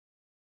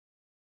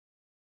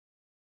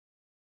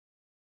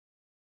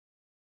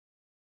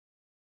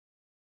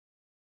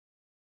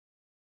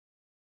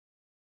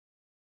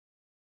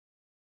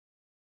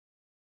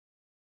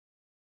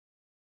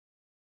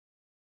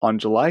On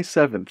July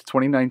 7,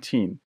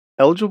 2019,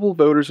 eligible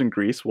voters in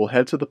Greece will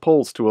head to the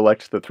polls to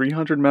elect the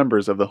 300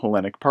 members of the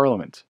Hellenic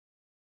Parliament.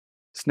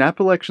 Snap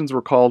elections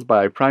were called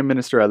by Prime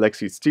Minister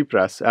Alexis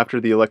Tsipras after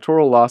the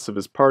electoral loss of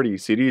his party,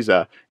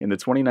 Syriza, in the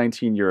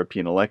 2019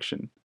 European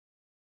election.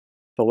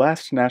 The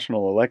last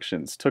national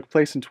elections took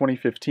place in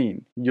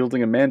 2015,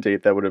 yielding a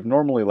mandate that would have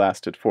normally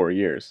lasted 4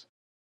 years.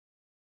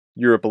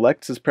 Europe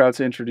Elects is proud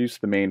to introduce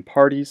the main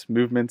parties,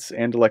 movements,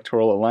 and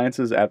electoral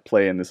alliances at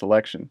play in this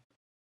election.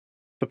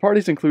 The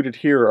parties included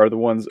here are the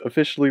ones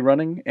officially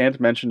running and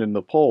mentioned in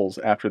the polls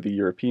after the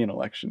European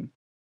election.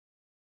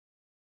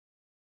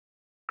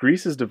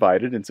 Greece is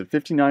divided into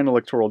 59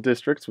 electoral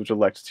districts which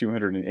elect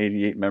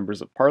 288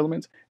 members of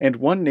parliament, and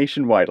one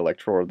nationwide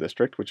electoral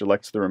district which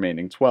elects the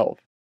remaining 12.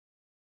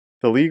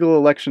 The legal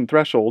election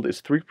threshold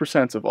is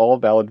 3% of all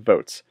valid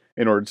votes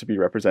in order to be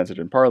represented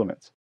in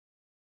parliament.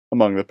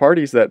 Among the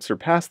parties that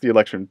surpass the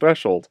election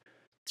threshold,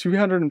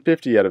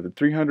 250 out of the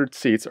 300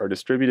 seats are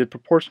distributed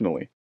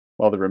proportionally,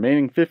 while the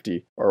remaining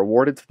 50 are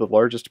awarded to the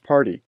largest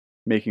party,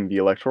 making the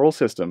electoral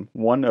system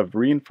one of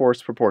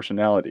reinforced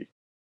proportionality.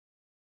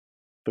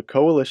 The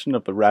Coalition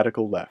of the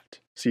Radical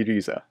Left,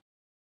 Syriza.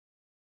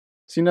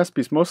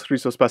 Συνασπισμός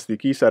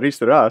Ριζοσπαστικής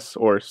Αριστεράς,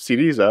 or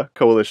Syriza,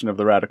 Coalition of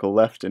the Radical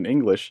Left in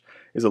English,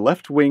 is a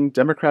left-wing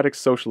democratic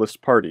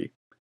socialist party.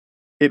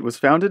 It was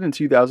founded in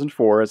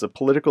 2004 as a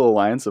political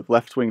alliance of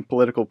left-wing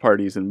political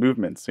parties and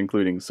movements,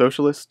 including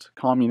Socialist,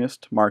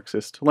 Communist,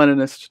 Marxist,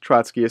 Leninist,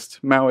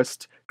 Trotskyist,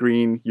 Maoist,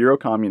 Green,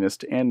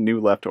 Eurocommunist, and New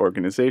Left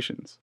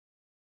organizations.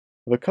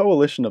 The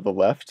Coalition of the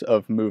Left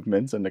of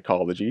Movements and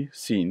Ecology,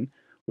 SYN,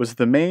 was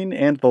the main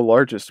and the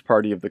largest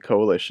party of the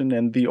coalition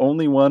and the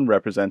only one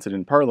represented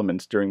in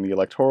parliament during the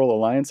electoral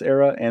alliance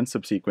era and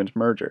subsequent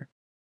merger.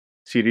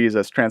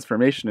 Syriza's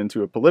transformation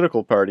into a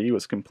political party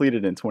was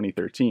completed in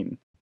 2013.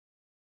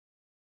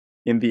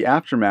 In the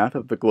aftermath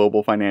of the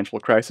global financial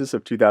crisis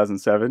of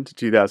 2007 to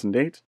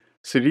 2008,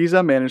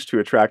 Syriza managed to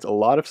attract a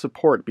lot of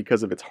support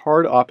because of its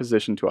hard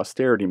opposition to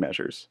austerity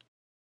measures.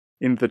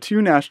 In the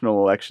two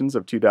national elections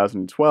of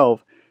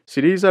 2012,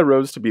 Syriza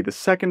rose to be the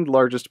second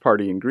largest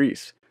party in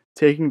Greece,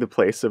 taking the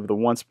place of the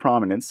once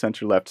prominent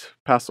center-left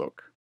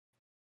PASOK.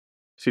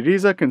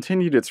 Syriza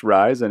continued its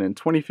rise and in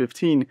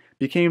 2015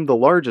 became the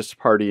largest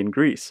party in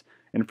Greece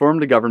and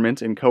formed a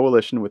government in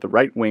coalition with the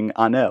right-wing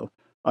ANEL,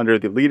 under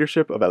the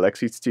leadership of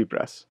Alexis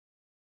Tsipras.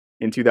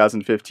 In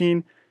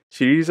 2015,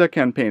 Syriza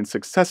campaigned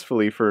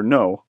successfully for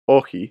no,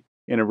 όχι,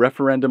 in a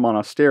referendum on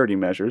austerity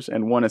measures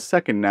and won a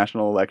second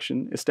national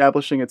election,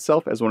 establishing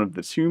itself as one of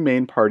the two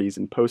main parties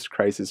in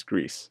post-crisis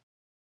Greece.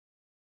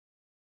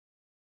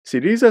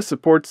 Syriza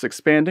supports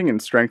expanding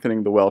and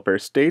strengthening the welfare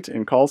state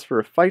and calls for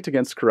a fight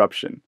against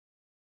corruption.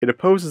 It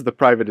opposes the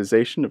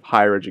privatization of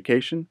higher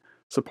education,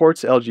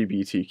 supports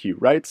LGBTQ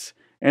rights,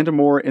 and a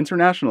more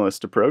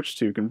internationalist approach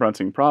to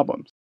confronting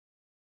problems.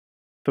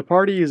 The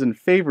party is in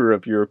favor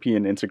of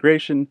European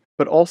integration,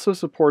 but also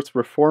supports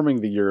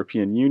reforming the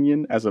European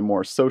Union as a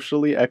more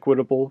socially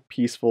equitable,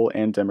 peaceful,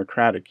 and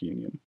democratic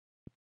union.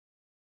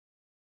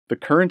 The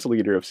current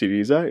leader of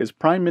Syriza is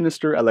Prime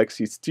Minister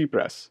Alexis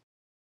Tsipras.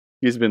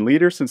 He has been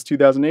leader since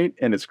 2008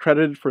 and is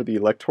credited for the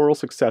electoral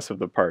success of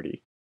the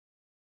party.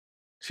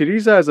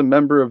 Syriza is a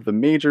member of the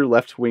major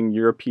left-wing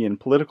European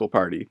political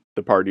party,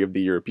 the Party of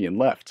the European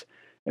Left,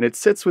 and it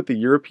sits with the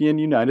European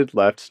United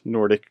Left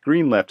Nordic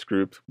Green Left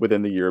group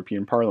within the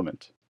European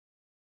Parliament.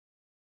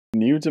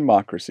 New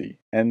Democracy,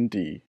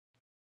 ND.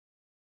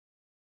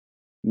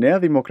 Nea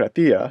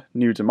Demokratia,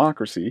 New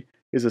Democracy,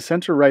 is a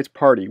center-right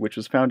party which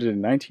was founded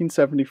in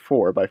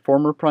 1974 by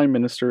former Prime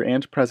Minister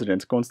and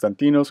President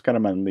Konstantinos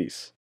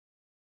Karamanlis.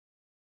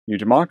 New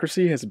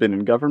Democracy has been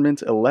in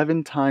government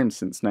 11 times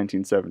since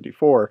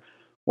 1974,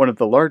 one of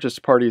the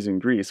largest parties in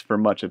Greece for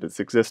much of its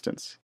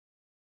existence.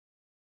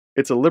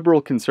 It's a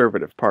liberal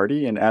conservative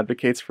party and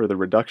advocates for the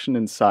reduction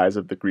in size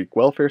of the Greek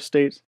welfare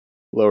state,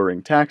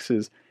 lowering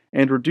taxes,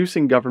 and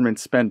reducing government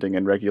spending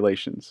and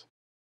regulations.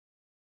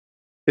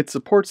 It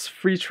supports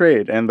free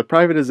trade and the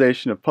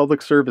privatization of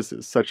public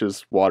services such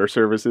as water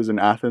services in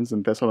Athens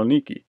and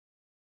Thessaloniki.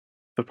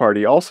 The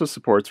party also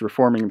supports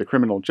reforming the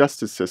criminal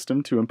justice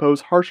system to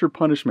impose harsher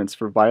punishments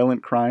for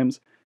violent crimes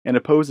and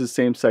opposes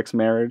same-sex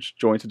marriage,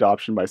 joint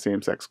adoption by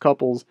same-sex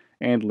couples,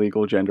 and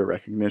legal gender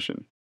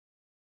recognition.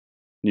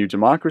 New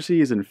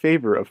Democracy is in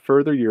favor of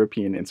further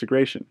European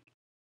integration.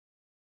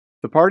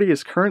 The party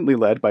is currently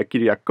led by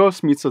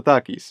Kyriakos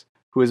Mitsotakis,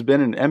 who has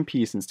been an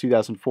MP since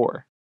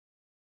 2004.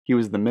 He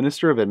was the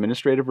Minister of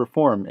Administrative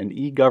Reform and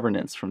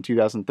E-Governance from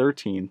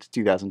 2013 to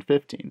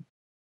 2015.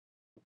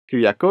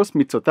 Kyriakos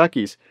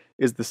Mitsotakis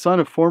is the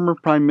son of former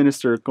Prime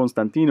Minister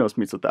Konstantinos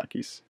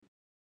Mitsotakis.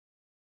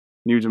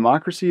 New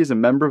Democracy is a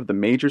member of the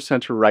major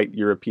center-right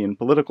European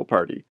political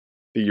party,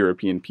 the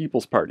European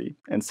People's Party,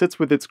 and sits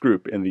with its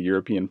group in the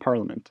European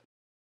Parliament.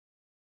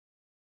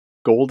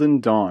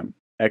 Golden Dawn,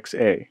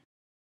 XA.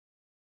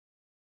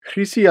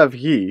 Χρυσή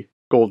Αυγή,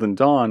 Golden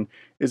Dawn,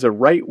 is a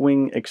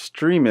right-wing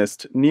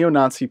extremist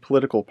neo-Nazi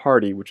political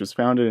party which was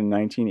founded in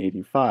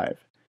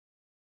 1985.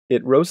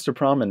 It rose to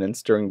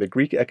prominence during the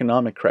Greek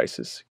economic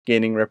crisis,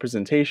 gaining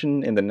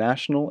representation in the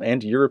national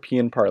and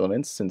European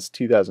parliaments since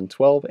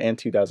 2012 and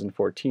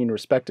 2014,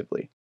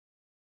 respectively.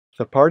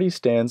 The party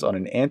stands on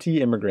an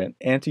anti-immigrant,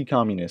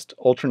 anti-communist,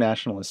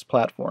 ultranationalist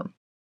platform.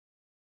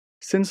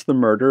 Since the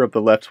murder of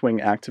the left-wing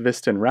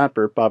activist and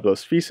rapper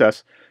Pavlos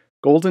Fyssas,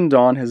 Golden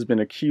Dawn has been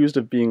accused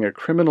of being a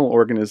criminal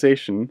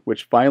organization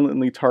which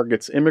violently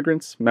targets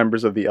immigrants,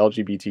 members of the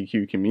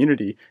LGBTQ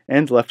community,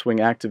 and left-wing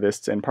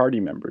activists and party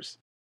members.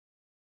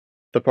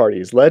 The party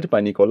is led by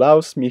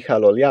Nikolaos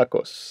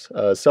Michaloliakos,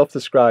 a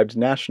self-described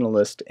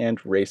nationalist and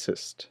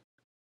racist.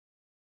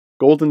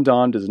 Golden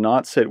Dawn does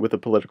not sit with a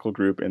political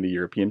group in the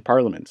European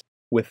Parliament,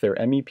 with their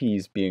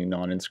MEPs being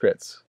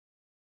non-inscrits.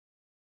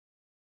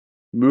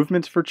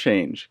 Movement for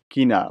Change,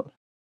 KINAL.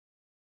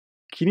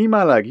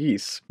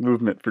 Kinimalagis,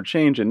 Movement for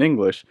Change in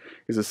English,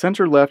 is a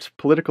center-left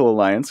political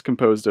alliance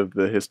composed of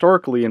the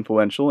historically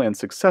influential and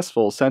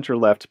successful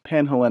center-left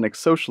Pan-Hellenic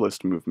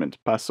Socialist movement,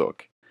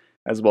 PASOK,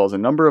 as well as a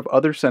number of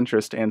other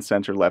centrist and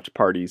center-left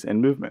parties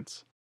and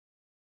movements.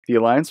 The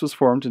alliance was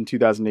formed in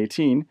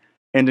 2018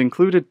 and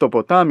included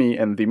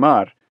Topotami and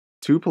Dimar,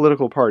 two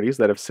political parties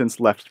that have since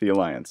left the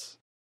alliance.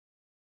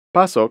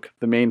 PASOK,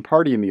 the main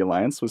party in the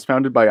alliance, was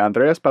founded by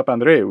Andreas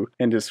Papandreou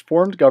and has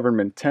formed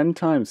government 10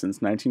 times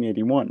since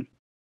 1981,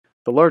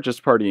 the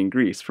largest party in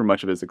Greece for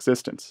much of its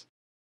existence.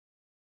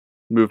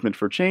 Movement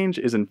for Change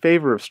is in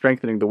favor of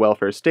strengthening the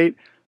welfare state,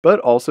 but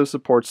also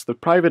supports the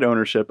private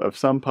ownership of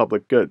some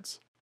public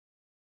goods.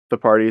 The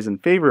party is in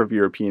favor of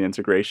European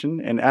integration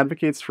and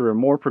advocates for a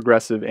more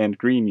progressive and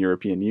green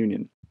European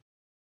Union.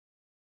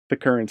 The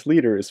current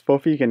leader is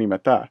Fofi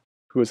Genimata,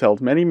 who has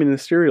held many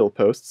ministerial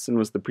posts and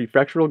was the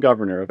prefectural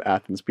governor of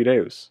Athens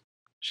Piraeus.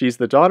 She is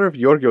the daughter of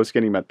Georgios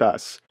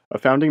Genimatas, a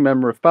founding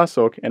member of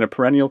PASOK and a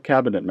perennial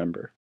cabinet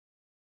member.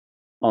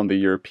 On the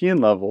European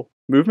level,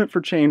 Movement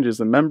for Change is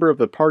a member of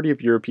the Party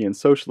of European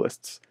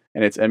Socialists,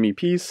 and its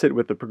MEPs sit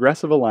with the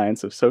Progressive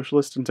Alliance of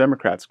Socialists and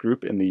Democrats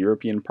group in the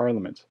European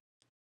Parliament.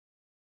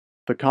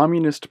 The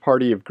Communist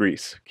Party of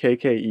Greece,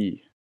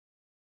 KKE.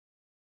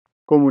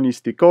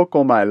 Komunistiko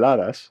Koma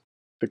Eladas,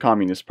 the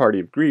Communist Party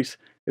of Greece,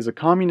 is a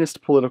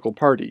communist political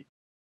party.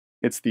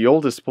 It's the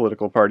oldest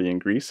political party in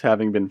Greece,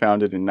 having been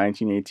founded in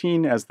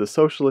 1918 as the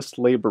Socialist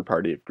Labour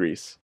Party of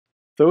Greece.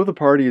 Though the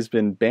party has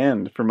been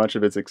banned for much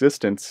of its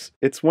existence,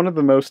 it's one of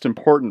the most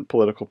important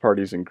political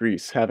parties in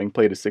Greece, having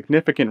played a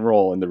significant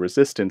role in the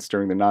resistance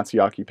during the Nazi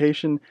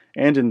occupation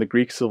and in the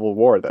Greek Civil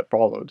War that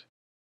followed.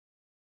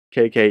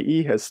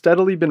 KKE has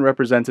steadily been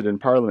represented in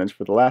parliament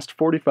for the last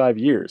 45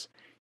 years,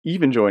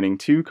 even joining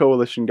two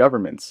coalition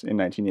governments in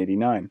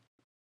 1989.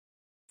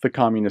 The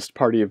Communist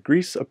Party of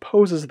Greece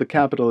opposes the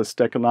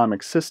capitalist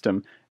economic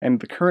system and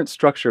the current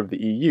structure of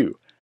the EU,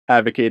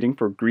 advocating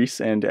for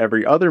Greece and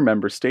every other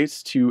member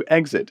state to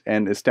exit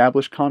and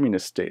establish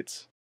communist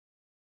states.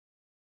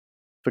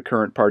 The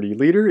current party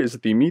leader is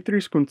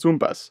Dimitris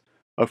Kountsoumbas,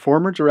 a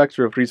former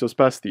director of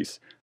Rizzospastis,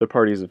 the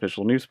party's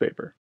official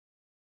newspaper.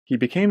 He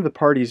became the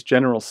party's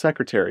general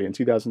secretary in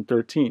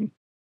 2013.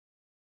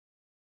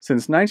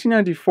 Since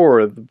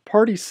 1994, the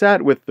party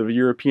sat with the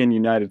European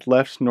United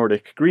Left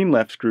Nordic Green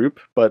Left group,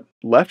 but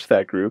left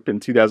that group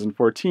in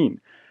 2014,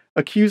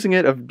 accusing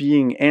it of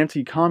being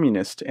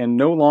anti-communist and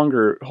no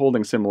longer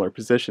holding similar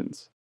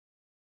positions.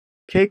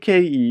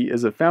 KKE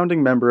is a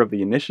founding member of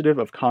the Initiative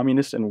of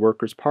Communist and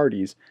Workers'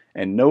 Parties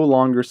and no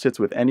longer sits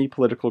with any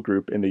political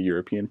group in the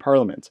European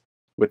Parliament,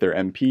 with their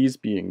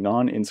MPs being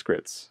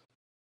non-inscrits.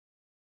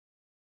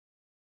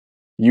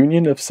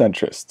 Union of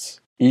Centrists,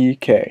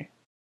 EK.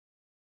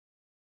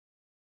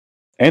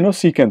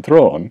 Enosi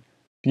Kentron,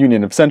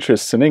 Union of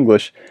Centrists in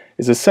English,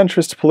 is a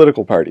centrist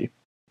political party.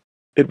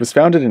 It was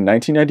founded in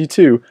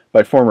 1992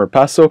 by former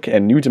PASOK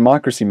and New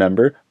Democracy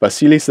member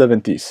Vasilis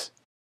Leventis.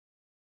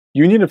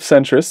 Union of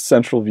Centrists'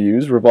 central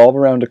views revolve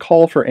around a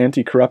call for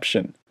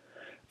anti-corruption.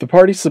 The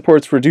party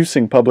supports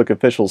reducing public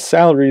officials'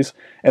 salaries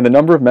and the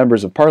number of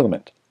members of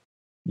parliament.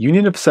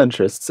 Union of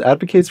Centrists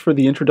advocates for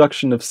the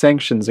introduction of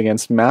sanctions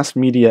against mass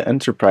media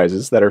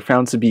enterprises that are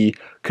found to be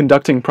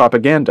conducting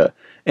propaganda,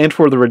 and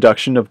for the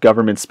reduction of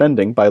government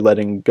spending by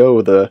letting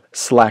go the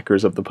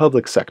slackers of the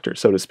public sector,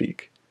 so to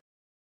speak.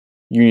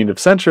 Union of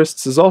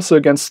Centrists is also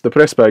against the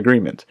Prespa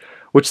Agreement,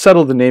 which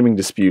settled the naming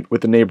dispute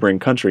with the neighboring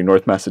country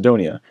North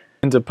Macedonia,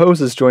 and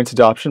opposes joint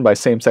adoption by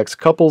same-sex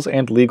couples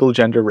and legal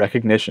gender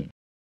recognition.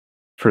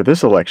 For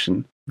this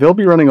election, they'll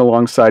be running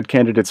alongside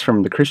candidates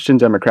from the Christian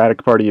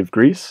Democratic Party of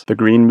Greece, the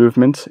Green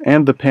Movement,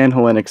 and the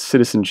Pan-Hellenic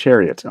Citizen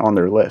Chariot on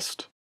their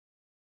list.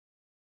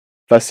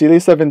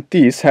 Vasilis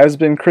Leventis has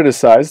been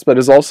criticized but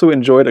has also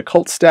enjoyed a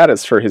cult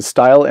status for his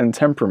style and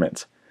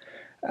temperament.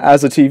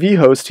 As a TV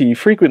host, he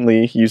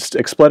frequently used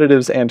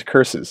expletives and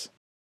curses.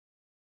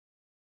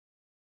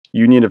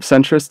 Union of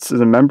Centrists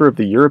is a member of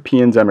the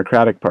European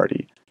Democratic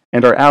Party,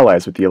 and are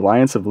allies with the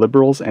Alliance of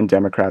Liberals and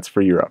Democrats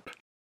for Europe.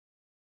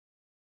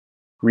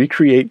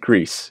 Recreate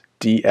Greece,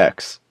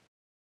 DX.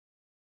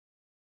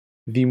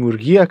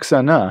 Δημιουργία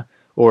Ξανά,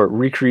 or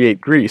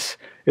Recreate Greece,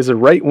 is a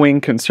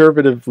right-wing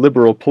conservative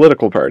liberal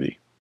political party.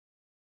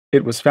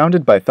 It was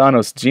founded by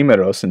Thanos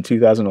Gimeros in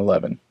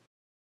 2011.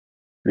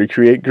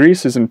 Recreate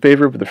Greece is in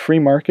favor of the free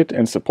market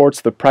and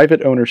supports the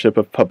private ownership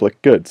of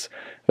public goods,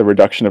 the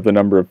reduction of the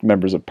number of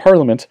members of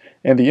parliament,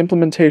 and the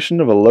implementation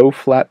of a low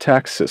flat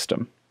tax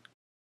system.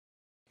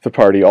 The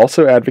party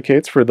also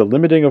advocates for the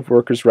limiting of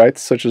workers'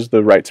 rights such as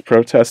the right to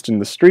protest in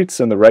the streets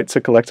and the right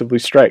to collectively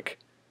strike.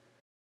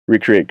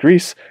 Recreate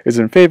Greece is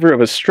in favor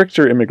of a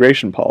stricter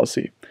immigration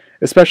policy,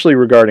 especially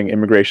regarding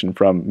immigration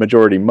from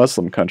majority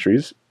Muslim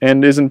countries,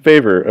 and is in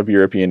favor of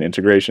European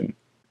integration.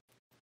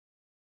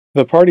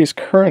 The party's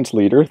current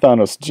leader,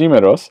 Thanos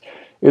Gimeros,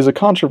 is a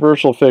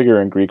controversial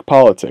figure in Greek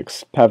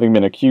politics, having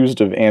been accused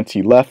of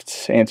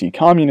anti-left,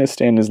 anti-communist,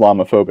 and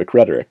Islamophobic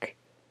rhetoric.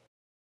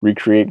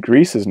 Recreate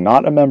Greece is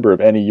not a member of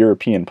any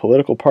European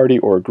political party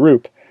or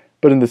group,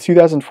 but in the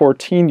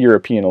 2014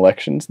 European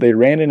elections they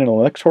ran in an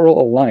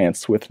electoral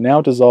alliance with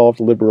now-dissolved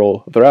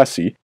liberal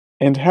Thrassi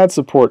and had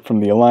support from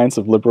the Alliance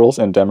of Liberals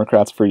and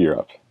Democrats for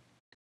Europe.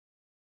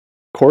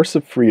 Course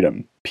of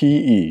Freedom,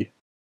 PE.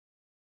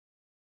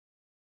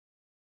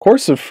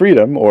 Course of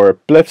Freedom, or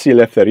Plevsi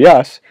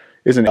Eleftherias,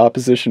 is an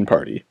opposition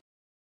party.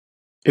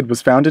 It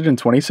was founded in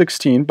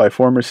 2016 by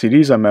former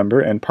Syriza member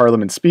and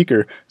parliament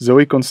speaker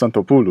Zoe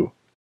Konstantopoulou.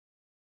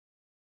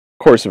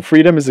 Course of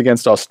Freedom is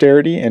against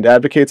austerity and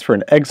advocates for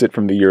an exit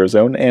from the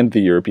Eurozone and the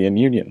European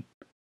Union.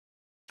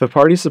 The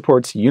party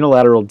supports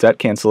unilateral debt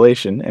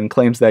cancellation and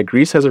claims that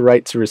Greece has a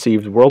right to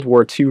receive World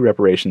War II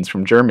reparations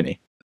from Germany.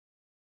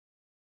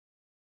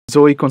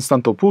 Zoe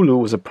Konstantopoulou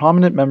was a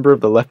prominent member of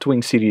the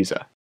left-wing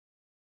Syriza.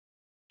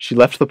 She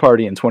left the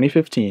party in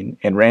 2015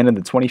 and ran in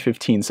the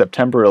 2015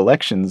 September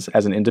elections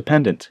as an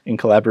independent in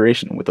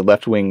collaboration with the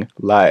left-wing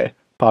LAE,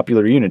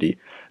 Popular Unity,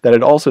 that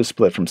had also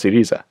split from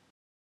Syriza.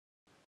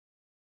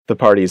 The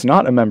party is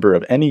not a member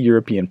of any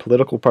European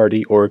political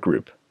party or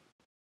group.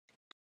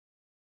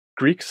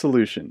 Greek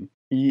Solution,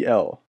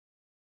 EL.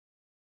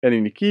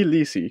 Ellyniki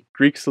Lisi,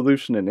 Greek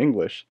Solution in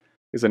English,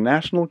 is a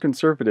national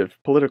conservative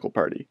political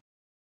party.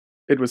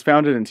 It was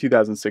founded in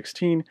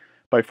 2016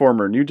 by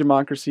former New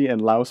Democracy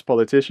and Laos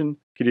politician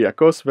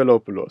Kyriakos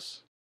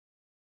Velopoulos.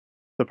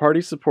 The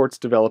party supports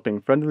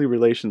developing friendly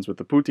relations with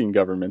the Putin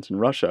government in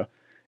Russia,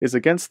 is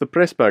against the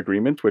Prespa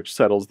Agreement, which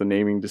settles the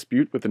naming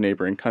dispute with the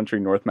neighboring country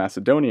North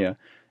Macedonia,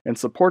 and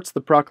supports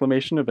the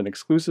proclamation of an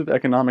exclusive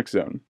economic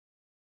zone.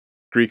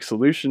 Greek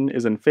Solution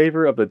is in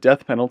favor of the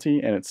death penalty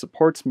and it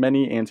supports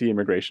many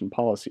anti-immigration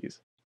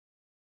policies.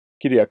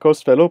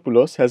 Kyriakos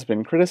Velopoulos has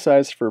been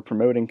criticized for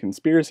promoting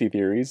conspiracy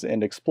theories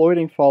and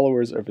exploiting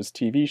followers of his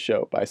TV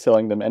show by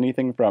selling them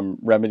anything from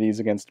remedies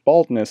against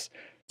baldness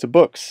to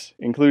books,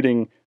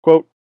 including,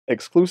 quote,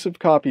 exclusive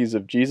copies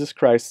of Jesus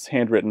Christ's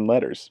handwritten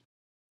letters.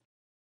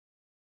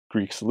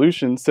 Greek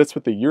Solution sits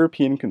with the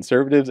European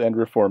Conservatives and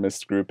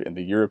Reformists group in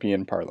the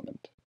European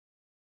Parliament.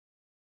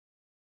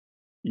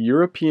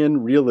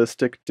 European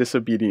Realistic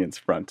Disobedience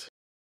Front,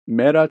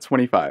 MERA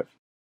 25.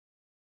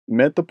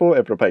 Μέτωπο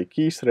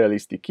Ευρωπαϊκής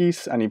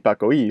Ρεαλιστικής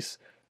Ανυπακοής,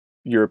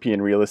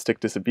 European Realistic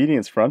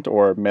Disobedience Front,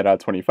 or MERA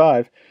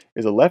 25,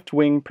 is a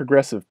left-wing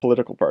progressive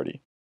political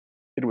party.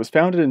 It was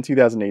founded in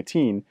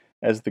 2018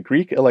 as the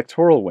Greek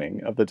electoral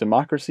wing of the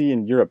Democracy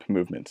in Europe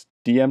movement,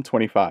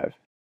 DM25.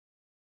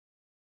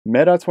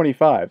 MERA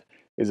 25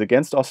 is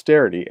against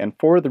austerity and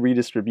for the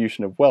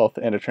redistribution of wealth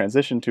and a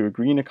transition to a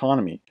green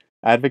economy,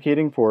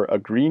 advocating for a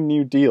Green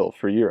New Deal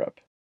for Europe.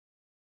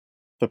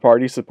 The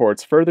party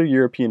supports further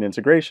European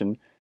integration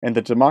and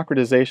the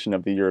democratization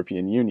of the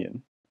European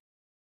Union.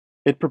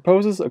 It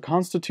proposes a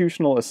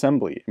constitutional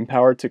assembly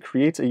empowered to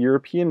create a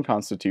European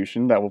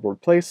constitution that will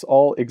replace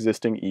all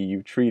existing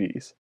EU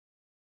treaties.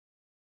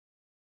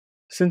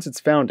 Since its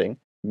founding,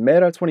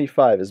 MERA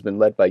 25 has been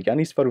led by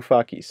Yannis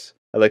Varoufakis,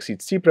 Alexis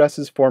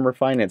Tsipras' former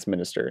finance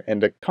minister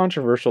and a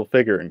controversial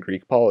figure in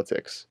Greek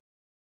politics.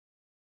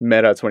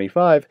 MERA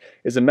 25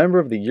 is a member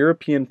of the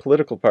European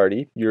political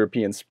party,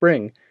 European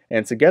Spring,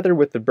 and together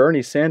with the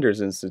Bernie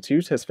Sanders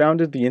Institute has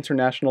founded the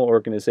international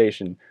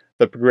organization,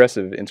 the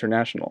Progressive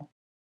International.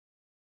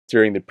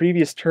 During the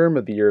previous term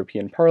of the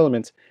European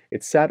Parliament,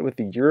 it sat with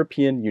the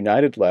European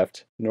United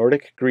Left,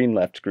 Nordic Green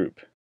Left group.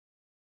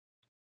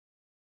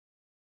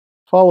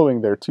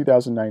 Following their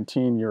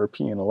 2019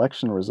 European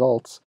election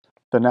results,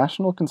 the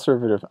National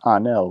Conservative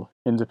ANEL,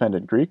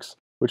 Independent Greeks,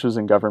 which was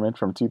in government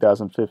from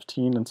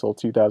 2015 until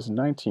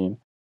 2019,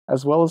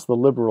 as well as the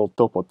liberal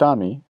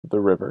Topotami, the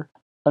river,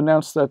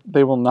 announced that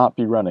they will not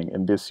be running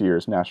in this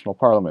year's national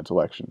parliament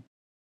election.